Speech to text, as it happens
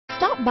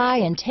Stop by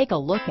and take a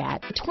look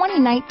at the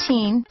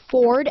 2019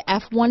 Ford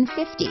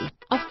F-150.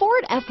 A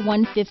Ford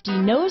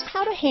F-150 knows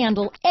how to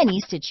handle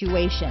any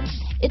situation.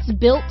 It's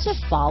built to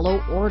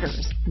follow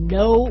orders,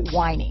 no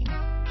whining.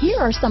 Here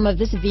are some of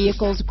this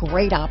vehicle's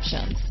great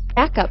options: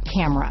 backup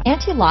camera,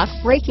 anti-lock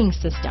braking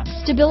system,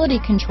 stability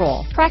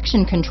control,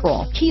 traction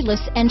control,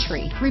 keyless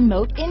entry,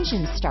 remote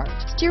engine start,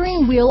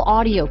 steering wheel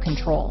audio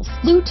controls,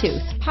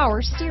 Bluetooth,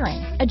 power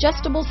steering,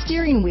 adjustable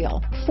steering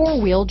wheel,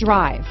 four-wheel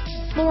drive,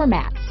 floor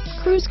mats,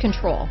 cruise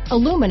control,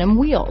 aluminum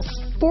wheels,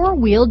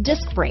 four-wheel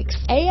disc brakes,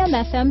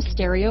 AM/FM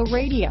stereo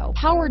radio,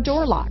 power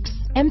door locks,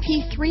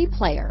 MP3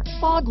 player,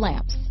 fog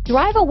lamps.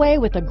 Drive away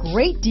with a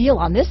great deal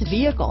on this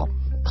vehicle.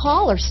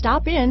 Call or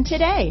stop in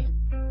today.